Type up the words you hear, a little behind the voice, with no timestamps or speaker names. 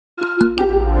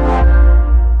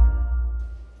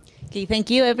Okay, thank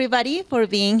you everybody for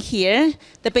being here.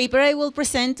 The paper I will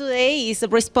present today is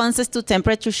responses to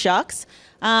temperature shocks,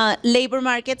 labor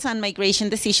markets and migration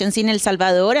decisions in El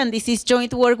Salvador, and this is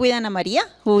joint work with Ana Maria,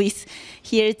 who is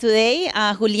here today,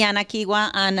 Juliana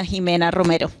Kiwa and Jimena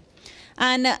Romero.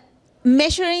 And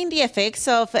measuring the effects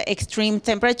of extreme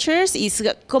temperatures is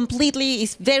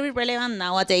very relevant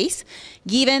nowadays,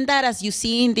 given that, as you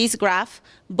see in this graph,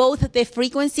 both the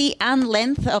frequency and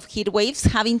length of heat waves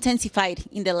have intensified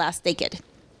in the last decade.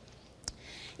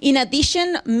 In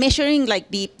addition, measuring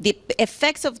the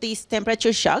effects of these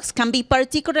temperature shocks can be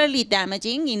particularly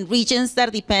damaging in regions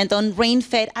that depend on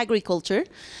rain-fed agriculture,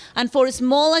 and for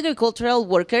small agricultural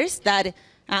workers that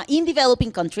in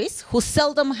developing countries who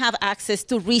seldom have access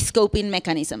to rescoping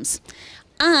mechanisms,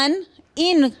 and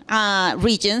in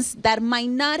regions that might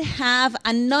not have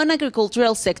a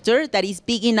non-agricultural sector that is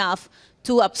big enough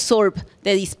to absorb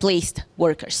the displaced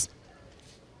workers.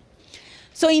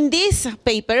 So in this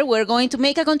paper, we're going to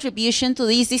make a contribution to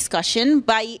this discussion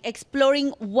by exploring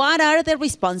what are the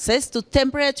responses to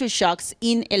temperature shocks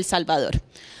in El Salvador.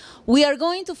 We are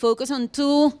going to focus on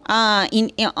two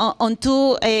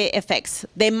effects: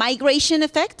 the migration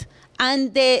effect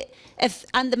and the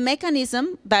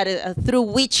mechanism that through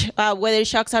which weather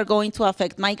shocks are going to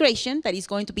affect migration, that is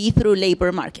going to be through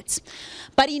labor markets.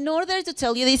 But in order to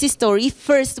tell you this story,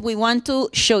 first we want to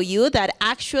show you that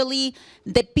actually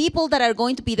the people that are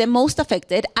going to be the most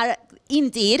affected are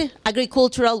indeed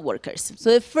agricultural workers.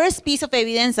 So the first piece of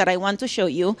evidence that I want to show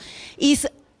you is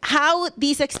how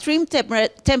these extreme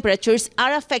temperatures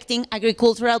are affecting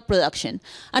agricultural production.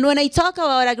 And when I talk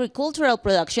about agricultural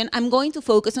production, I'm going to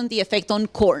focus on the effect on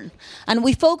corn. And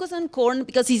we focus on corn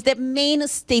because it's the main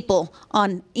staple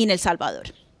in El Salvador.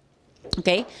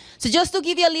 Okay, so just to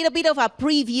give you a little bit of a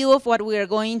preview of what we are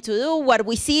going to do, what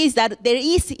we see is that there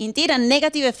is indeed a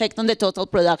negative effect on the total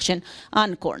production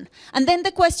on corn. And then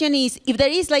the question is, if there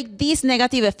is this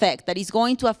negative effect that is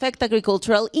going to affect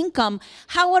agricultural income,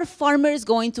 how are farmers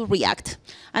going to react?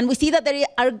 And we see that we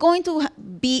are going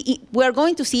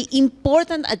to see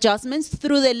important adjustments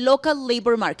through the local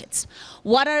labor markets.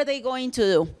 What are they going to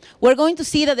do? We're going to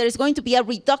see that there is going to be a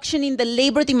reduction in the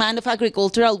labor demand of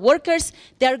agricultural workers.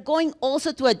 They are going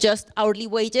also to adjust hourly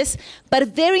wages, but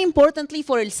very importantly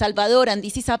for El Salvador, and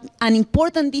this is an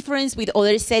important difference with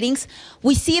other settings,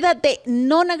 we see that the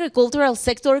non-agricultural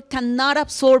sector cannot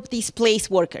absorb displaced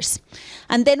workers.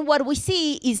 And then what we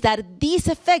see is that this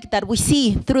effect that we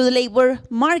see through the labor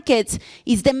markets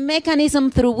is the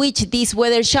mechanism through which these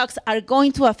weather shocks are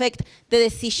going to affect the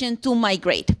decision to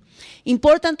migrate.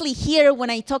 Importantly here, when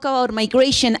I talk about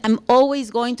migration, I'm always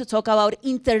going to talk about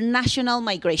international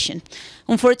migration.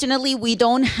 Unfortunately, we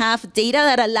don't have data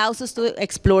that allows us to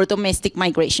explore domestic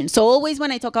migration. So always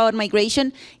when I talk about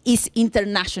migration, it's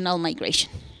international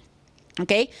migration.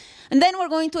 Okay? And then we're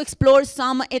going to explore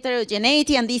some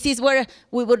heterogeneity, and this is where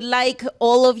we would like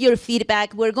all of your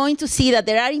feedback. We're going to see that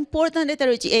there are important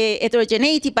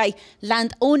heterogeneity by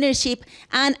land ownership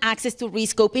and access to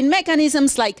rescoping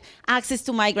mechanisms like access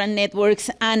to migrant networks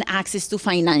and access to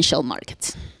financial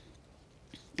markets.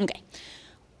 Okay.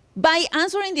 By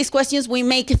answering these questions, we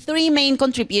make three main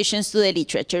contributions to the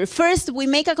literature. First, we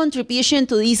make a contribution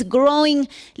to this growing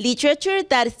literature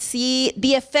that see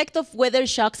the effect of weather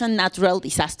shocks and natural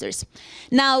disasters.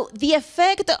 Now, the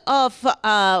effect of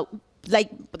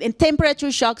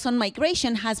temperature shocks on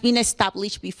migration has been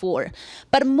established before,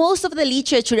 but most of the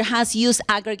literature has used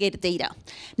aggregate data.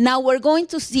 Now we're going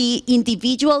to see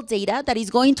individual data that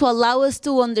is going to allow us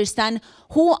to understand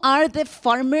who are the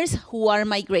farmers who are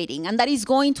migrating, and that is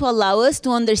going to allow us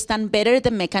to understand better the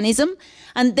mechanism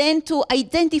and then to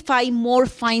identify more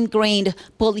fine-grained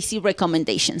policy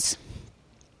recommendations.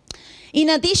 In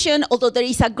addition, although there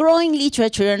is a growing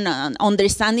literature on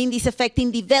understanding this effect in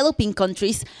developing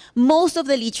countries, most of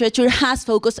the literature has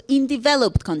focused in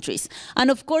developed countries.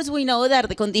 And of course, we know that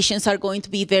the conditions are going to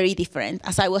be very different.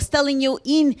 As I was telling you,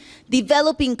 in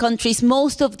developing countries,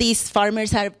 most of these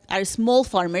farmers are small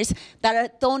farmers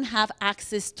that don't have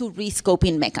access to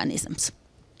rescoping mechanisms.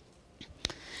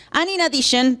 And in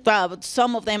addition,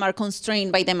 some of them are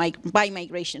constrained by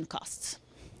migration costs.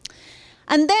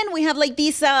 And then we have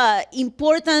this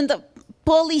important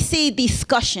policy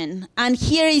discussion. And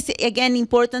here is, again,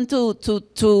 important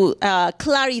to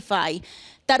clarify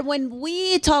that when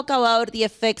we talk about the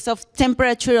effects of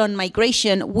temperature on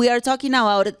migration, we are talking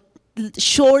about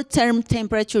short-term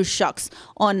temperature shocks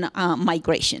on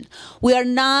migration. We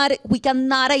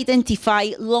cannot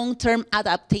identify long-term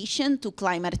adaptation to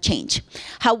climate change.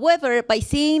 However, by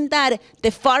seeing that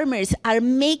the farmers are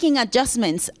making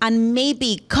adjustments and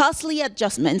maybe costly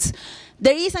adjustments,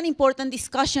 there is an important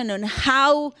discussion on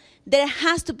how there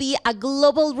has to be a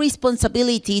global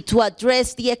responsibility to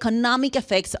address the economic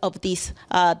effects of these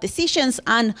decisions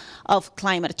and of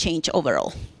climate change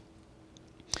overall.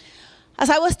 As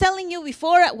I was telling you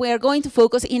before, we are going to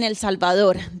focus in El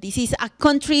Salvador. This is a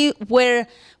country where,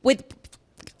 with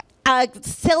a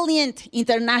salient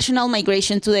international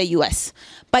migration to the US.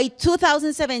 By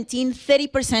 2017,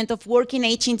 30% of working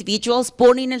age individuals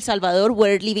born in El Salvador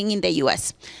were living in the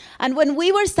US. And when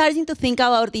we were starting to think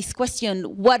about this question,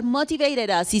 what motivated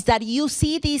us is that you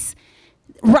see this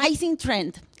rising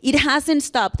trend. It hasn't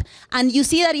stopped. And you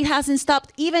see that it hasn't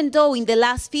stopped even though in the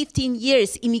last 15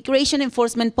 years, immigration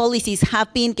enforcement policies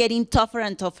have been getting tougher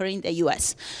and tougher in the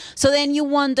US. So then you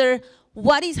wonder,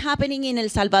 what is happening in El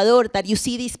Salvador that you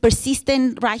see this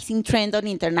persistent rising trend on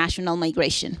international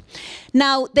migration?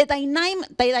 Now, the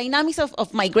dynamics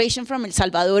of migration from El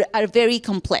Salvador are very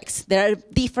complex. There are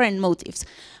different motives.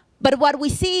 But what we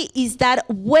see is that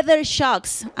weather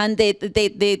shocks and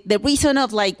the reason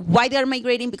of like why they are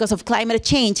migrating because of climate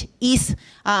change is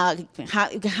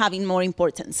having more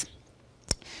importance.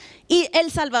 El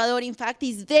Salvador, in fact,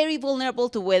 is very vulnerable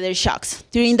to weather shocks.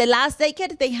 During the last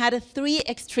decade, they had 3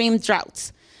 extreme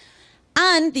droughts.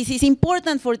 And this is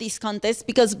important for this context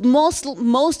because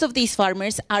most of these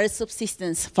farmers are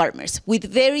subsistence farmers with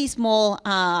very small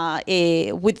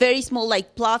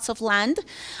like plots of land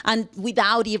and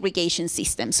without irrigation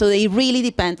systems. So they really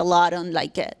depend a lot on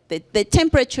like the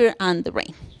temperature and the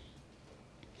rain.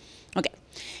 Okay.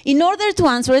 In order to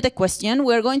answer the question,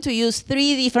 we're going to use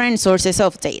 3 different sources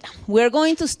of data. We're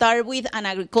going to start with an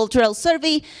agricultural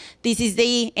survey. This is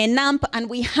the ENAMP, and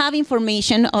we have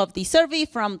information of the survey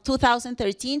from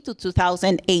 2013 to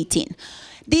 2018.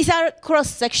 These are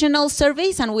cross-sectional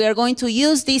surveys, and we are going to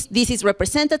use this. This is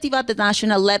representative at the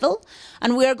national level,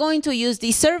 and we are going to use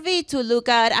this survey to look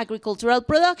at agricultural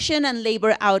production and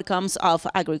labor outcomes of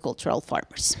agricultural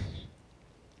farmers.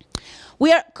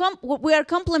 We are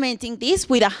complementing this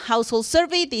with a household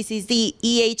survey. This is the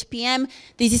EHPM.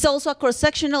 This is also a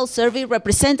cross-sectional survey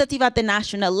representative at the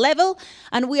national level.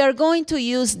 And we are going to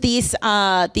use this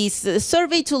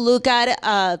survey to look at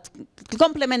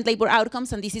complement labor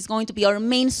outcomes. And this is going to be our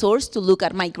main source to look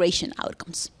at migration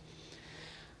outcomes.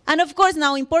 And of course,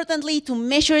 now importantly, to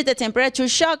measure the temperature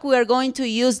shock, we are going to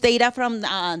use data from the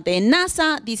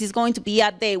NASA. This is going to be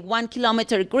at the 1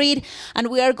 kilometer grid, and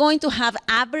we are going to have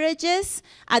averages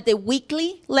at the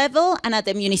weekly level and at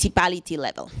the municipality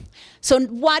level. So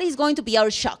what is going to be our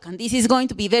shock? And this is going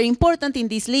to be very important in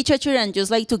this literature, and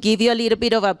just like to give you a little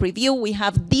bit of a preview, we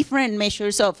have different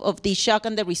measures of the shock,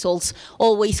 and the results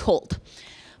always hold.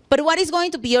 But what is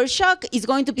going to be our shock is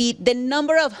going to be the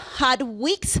number of hot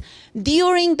weeks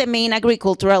during the main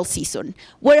agricultural season,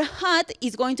 where hot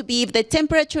is going to be if the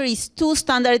temperature is 2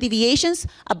 standard deviations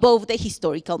above the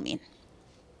historical mean.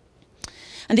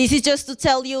 And this is just to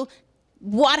tell you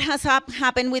what has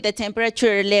happened with the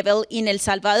temperature level in El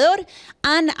Salvador,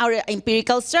 and our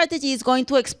empirical strategy is going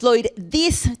to exploit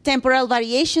this temporal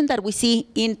variation that we see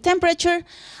in temperature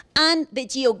and the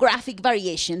geographic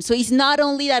variation. So it's not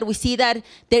only that we see that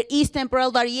there is temporal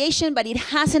variation, but it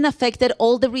hasn't affected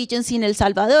all the regions in El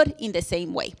Salvador in the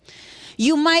same way.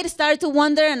 You might start to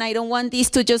wonder, and I don't want this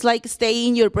to just like stay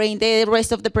in your brain the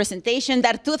rest of the presentation,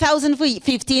 that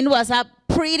 2015 was a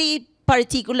pretty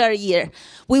particular year.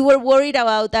 We were worried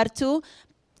about that too.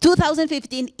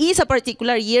 2015 is a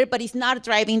particular year, but it's not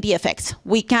driving the effects.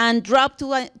 We can drop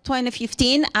to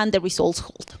 2015 and the results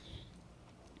hold.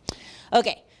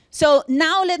 Okay. So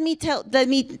now let me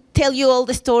tell you all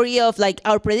the story of like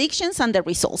our predictions and the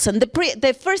results. And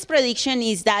the first prediction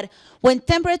is that when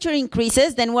temperature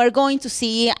increases, then we're going to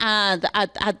see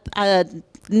a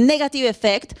negative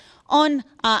effect on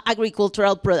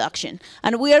agricultural production.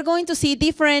 And we are going to see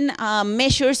different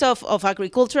measures of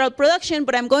agricultural production,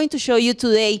 but I'm going to show you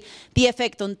today the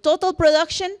effect on total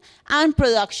production and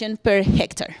production per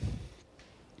hectare.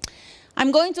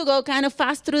 I'm going to go kind of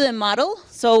fast through the model.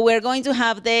 So we're going to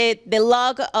have the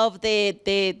log of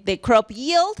the crop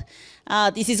yield.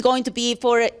 This is going to be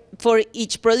for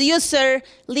each producer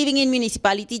living in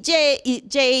municipality J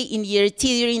in year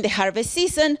T during the harvest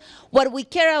season. What we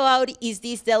care about is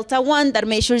this delta 1 that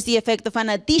measures the effect of an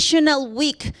additional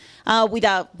week with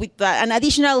an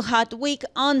additional hot week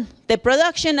on the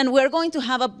production, and we're going to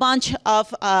have a bunch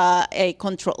of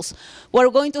controls. We're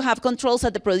going to have controls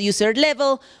at the producer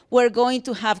level, we're going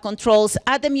to have controls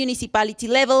at the municipality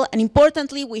level, and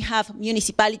importantly, we have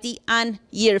municipality and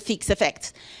year fixed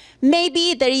effects.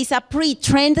 Maybe there is a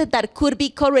pre-trend that could be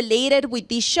correlated with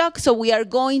this shock, so we are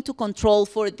going to control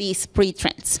for these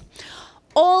pre-trends.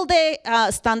 all the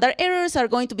standard errors are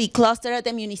going to be clustered at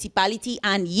the municipality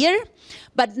and year.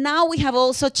 But now we have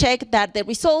also checked that the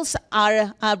results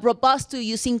are robust to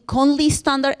using Conley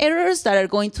standard errors that are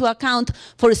going to account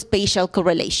for spatial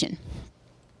correlation.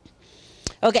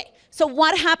 Okay, so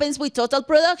what happens with total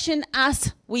production?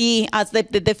 As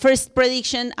the first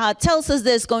prediction tells us,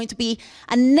 there's going to be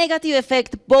a negative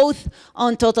effect both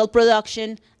on total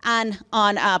production and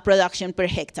on production per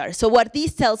hectare. So what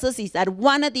this tells us is that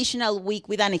one additional week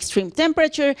with an extreme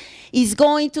temperature is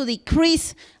going to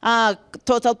decrease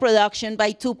total production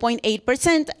by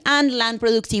 2.8% and land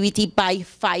productivity by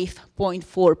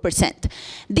 5.4%.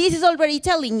 This is already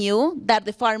telling you that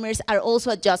the farmers are also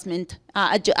adjusting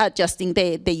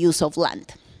the use of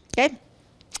land. Okay?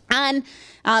 And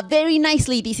very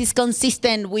nicely, this is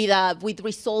consistent with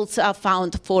results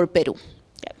found for Peru.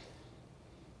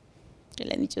 Okay,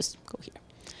 let me just go here.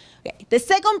 Okay. The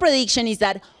second prediction is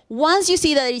that once you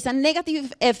see that there is a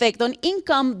negative effect on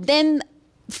income, then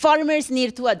farmers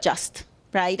need to adjust,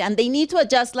 right? And they need to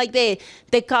adjust like the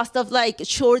cost of like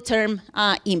short-term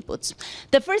inputs.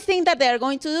 The first thing that they are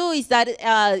going to do is that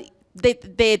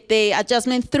the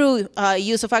adjustment through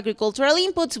use of agricultural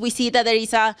inputs, we see that there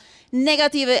is a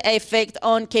negative effect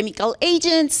on chemical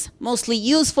agents, mostly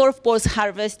used for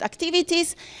post-harvest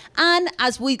activities. And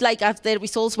as the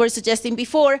results were suggesting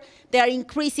before, they are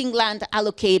increasing land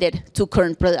allocated to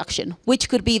current production, which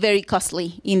could be very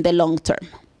costly in the long term.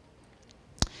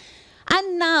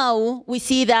 And now we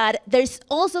see that there's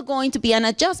also going to be an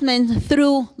adjustment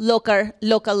through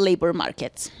local labor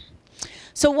markets.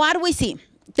 So what we see?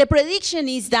 The prediction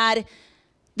is that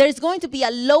there's going to be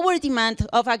a lower demand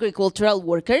of agricultural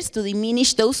workers to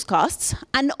diminish those costs,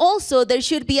 and also there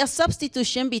should be a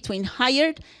substitution between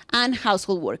hired and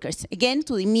household workers, again,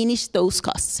 to diminish those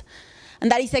costs. And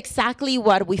that is exactly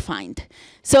what we find.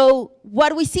 So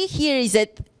what we see here is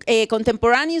that a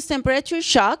contemporaneous temperature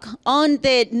shock on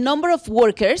the number of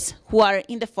workers who are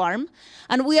in the farm.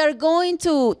 And we are going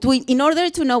to, in order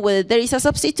to know whether there is a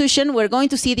substitution, we're going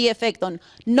to see the effect on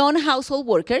non-household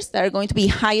workers, that are going to be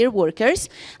higher workers,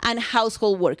 and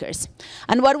household workers.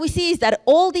 And what we see is that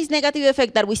all this negative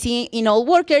effect that we see in all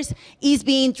workers is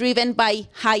being driven by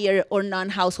higher or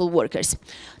non-household workers.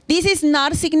 This is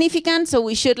not significant, so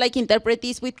we should interpret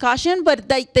this with caution, but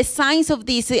the signs of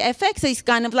these effects is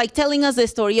kind of like telling us the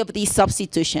story of the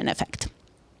substitution effect.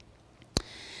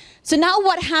 So now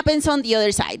what happens on the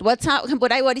other side? What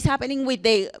is happening with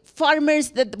the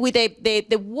farmers, with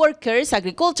the workers,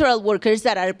 agricultural workers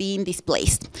that are being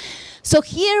displaced? So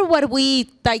here what we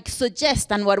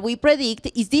suggest and what we predict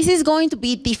is this is going to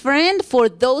be different for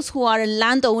those who are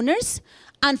landowners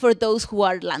and for those who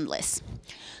are landless.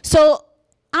 So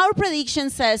our prediction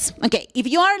says, okay, if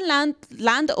you are a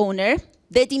landowner,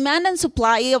 the demand and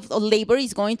supply of labor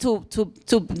is going to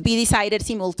be decided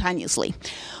simultaneously.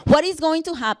 What is going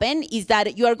to happen is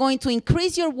that you are going to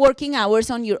increase your working hours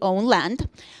on your own land,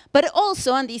 but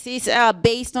also, and this is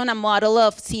based on a model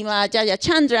of Seema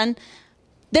Jayachandran,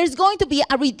 there's going to be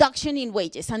a reduction in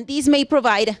wages, and this may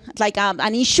provide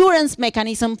an insurance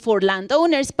mechanism for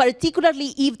landowners,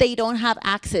 particularly if they don't have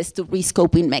access to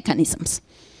rescoping mechanisms.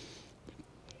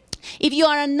 If you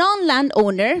are a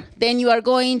non-landowner, then you are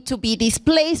going to be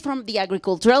displaced from the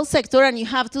agricultural sector, and you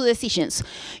have two decisions.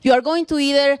 You are going to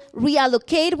either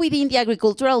reallocate within the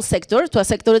agricultural sector to a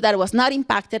sector that was not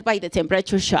impacted by the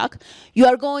temperature shock. You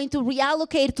are going to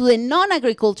reallocate to the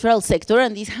non-agricultural sector,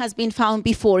 and this has been found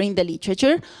before in the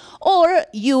literature, or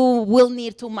you will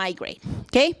need to migrate,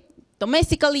 okay,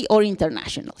 domestically or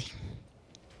internationally.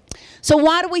 So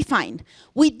what do we find?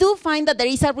 We do find that there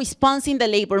is a response in the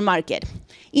labor market.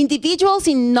 Individuals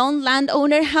in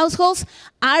non-landowner households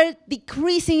are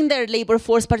decreasing their labor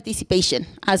force participation,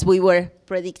 as we were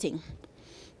predicting.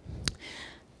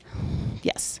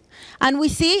 Yes. And we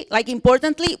see,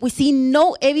 importantly, we see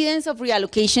no evidence of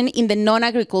reallocation in the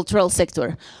non-agricultural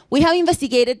sector. We have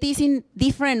investigated this in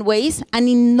different ways, and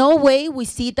in no way we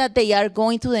see that they are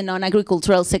going to the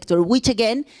non-agricultural sector, which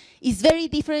again is very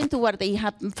different to what they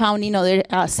have found in other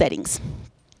settings.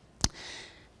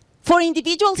 For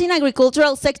individuals in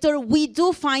agricultural sector, we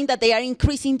do find that they are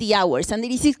increasing the hours, and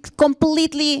this is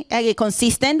completely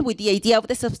consistent with the idea of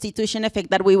the substitution effect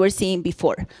that we were seeing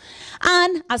before.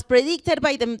 And as predicted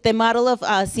by the model of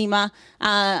Seema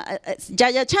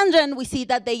Jayachandran, we see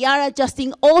that they are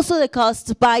adjusting also the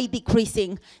costs by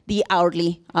decreasing the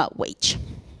hourly wage.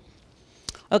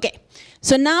 Okay.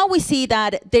 So now we see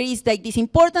that there is this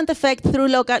important effect through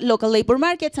local labor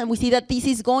markets, and we see that this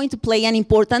is going to play an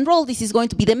important role. This is going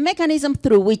to be the mechanism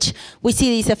through which we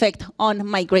see this effect on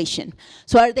migration.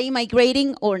 So are they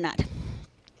migrating or not?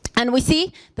 And we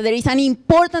see that there is an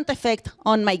important effect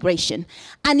on migration.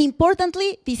 And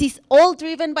importantly, this is all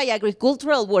driven by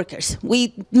agricultural workers.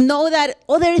 We know that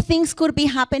other things could be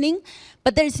happening,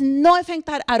 but there's no effect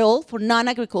at all for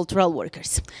non-agricultural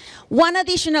workers. One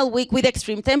additional week with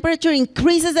extreme temperature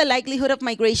increases the likelihood of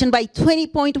migration by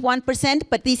 20.1%,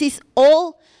 but this is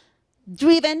all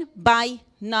driven by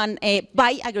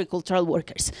agricultural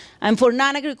workers. And for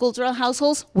non-agricultural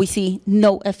households, we see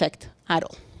no effect at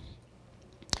all.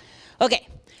 Okay,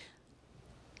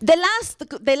 the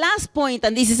last point,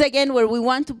 and this is again where we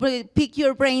want to pick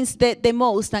your brains the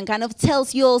most and kind of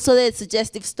tells you also the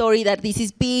suggestive story that this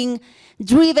is being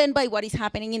driven by what is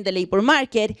happening in the labor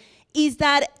market, is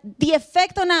that the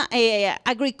effect on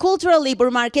agricultural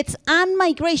labor markets and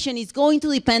migration is going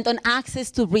to depend on access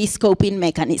to risk-scoping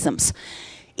mechanisms.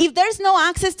 If there's no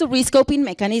access to risk-scoping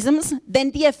mechanisms,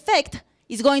 then the effect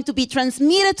is going to be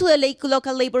transmitted to the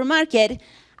local labor market.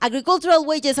 Agricultural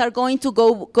wages are going to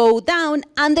go down,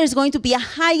 and there's going to be a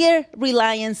higher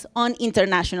reliance on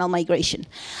international migration.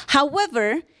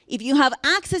 However, if you have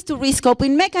access to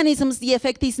risk-scoping mechanisms, the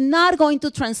effect is not going to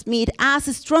transmit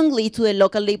as strongly to the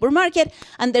local labor market,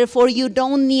 and therefore you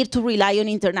don't need to rely on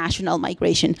international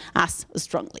migration as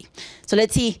strongly. So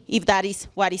let's see if that is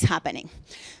what is happening.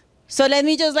 So let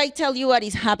me just tell you what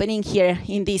is happening here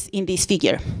in this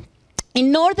figure.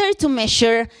 In order to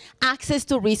measure access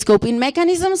to risk-scoping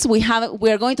mechanisms, we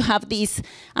are going to have this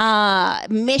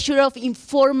measure of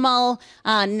informal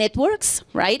networks,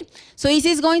 right? So this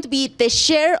is going to be the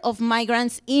share of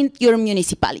migrants in your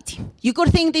municipality. You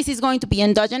could think this is going to be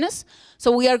endogenous,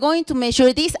 so we are going to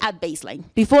measure this at baseline,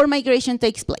 before migration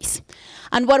takes place.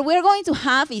 And what we're going to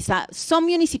have is some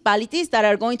municipalities that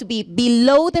are going to be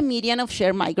below the median of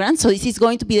shared migrants. So this is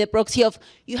going to be the proxy of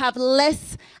you have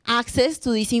less access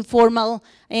to this informal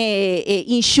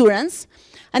insurance.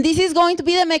 And this is going to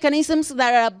be the mechanisms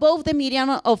that are above the median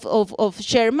of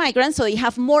shared migrants, so they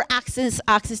have more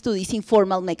access to these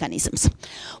informal mechanisms.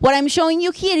 What I'm showing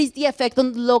you here is the effect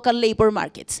on local labor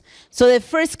markets. So the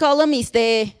first column is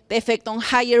the effect on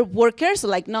higher workers,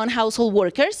 like non-household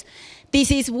workers.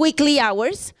 This is weekly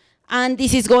hours, and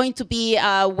this is going to be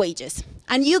wages.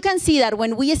 And you can see that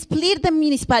when we split the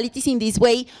municipalities in this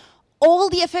way, all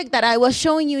the effect that I was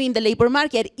showing you in the labor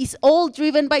market is all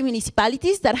driven by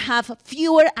municipalities that have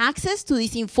fewer access to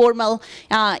this informal,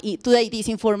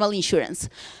 insurance.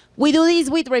 We do this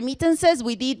with remittances,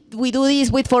 we do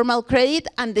this with formal credit,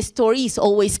 and the story is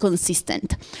always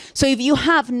consistent. So if you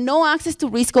have no access to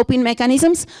risk-scoping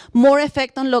mechanisms, more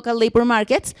effect on local labor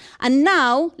markets, and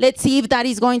now let's see if that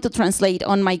is going to translate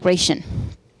on migration.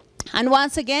 And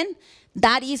once again,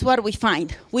 that is what we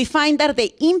find. We find that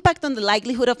the impact on the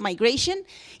likelihood of migration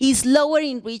is lower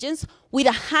in regions with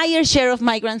a higher share of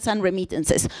migrants and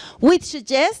remittances, which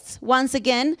suggests, once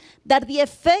again, that the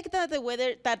effect that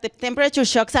the temperature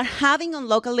shocks are having on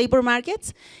local labor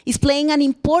markets is playing an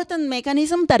important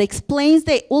mechanism that explains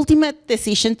the ultimate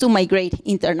decision to migrate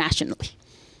internationally.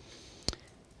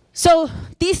 So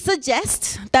this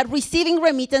suggests that receiving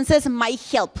remittances might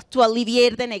help to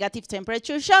alleviate the negative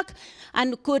temperature shock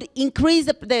and could increase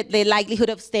the likelihood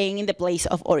of staying in the place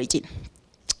of origin.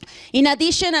 In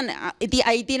addition, and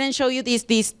I didn't show you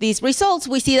these results,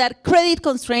 we see that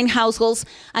credit-constrained households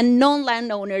and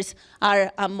non-landowners are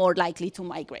more likely to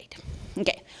migrate.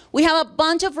 Okay, we have a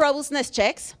bunch of robustness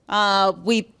checks. How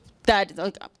we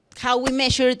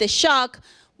measure the shock,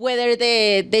 whether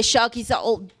the shock is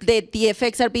the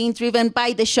effects are being driven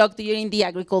by the shock during the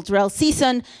agricultural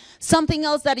season. Something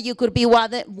else that you could be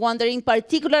wondering,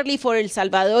 particularly for El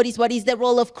Salvador, is what is the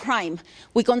role of crime?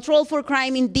 We control for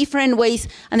crime in different ways,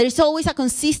 and there's always a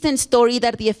consistent story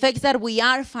that the effects that we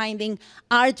are finding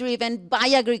are driven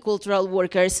by agricultural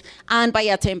workers and by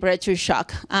a temperature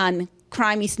shock, and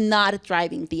crime is not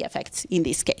driving the effects in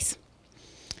this case.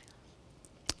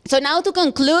 So now to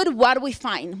conclude, what we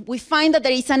find that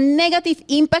there is a negative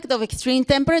impact of extreme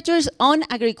temperatures on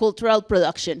agricultural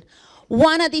production.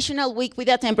 One additional week with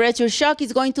a temperature shock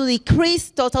is going to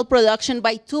decrease total production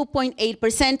by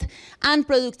 2.8% and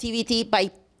productivity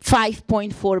by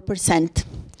 5.4%.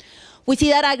 We see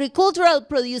that agricultural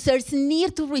producers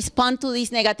need to respond to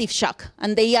this negative shock,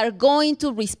 and they are going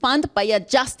to respond by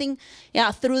adjusting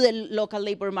through the local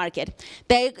labor market.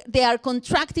 They are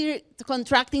contracting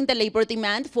the labor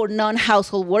demand for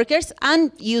non-household workers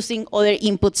and using other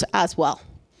inputs as well.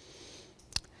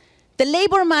 The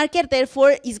labor market,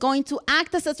 therefore, is going to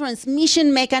act as a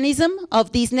transmission mechanism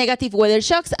of these negative weather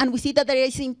shocks, and we see that there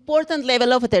is an important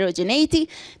level of heterogeneity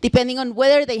depending on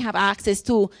whether they have access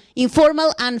to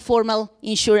informal and formal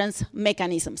insurance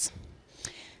mechanisms.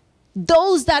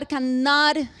 those that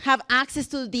cannot have access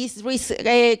to these risk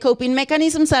coping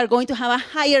mechanisms are going to have a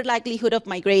higher likelihood of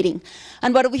migrating.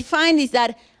 And what we find is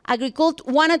that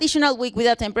one additional week with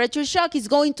a temperature shock is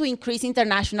going to increase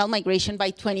international migration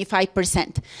by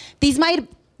 25%. This might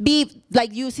be,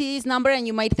 like, you see this number and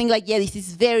you might think like, yeah, this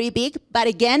is very big, but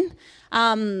again,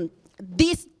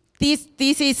 this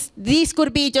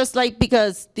could be just like,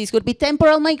 because this could be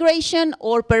temporal migration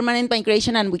or permanent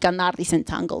migration, and we cannot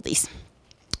disentangle this.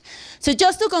 So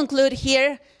just to conclude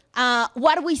here,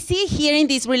 what we see here in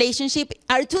this relationship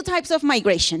are two types of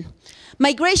migration.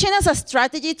 Migration as a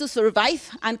strategy to survive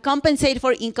and compensate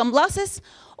for income losses,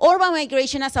 or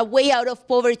migration as a way out of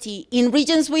poverty in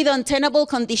regions with untenable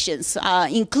conditions,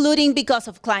 including because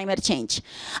of climate change.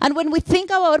 And when we think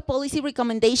about policy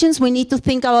recommendations, we need to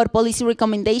think about policy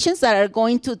recommendations that are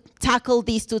going to tackle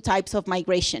these two types of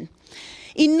migration.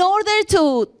 In order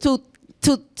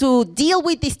to deal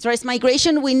with distress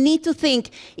migration, we need to think,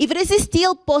 if it is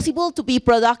still possible to be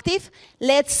productive,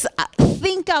 let's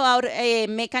think about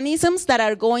mechanisms that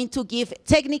are going to give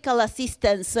technical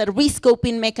assistance, risk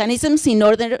coping mechanisms in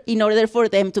order for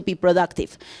them to be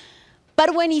productive.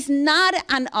 But when it's not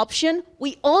an option,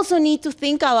 we also need to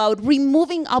think about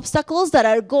removing obstacles that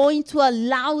are going to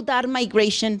allow that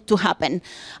migration to happen.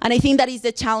 And I think that is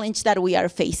the challenge that we are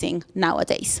facing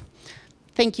nowadays.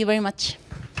 Thank you very much.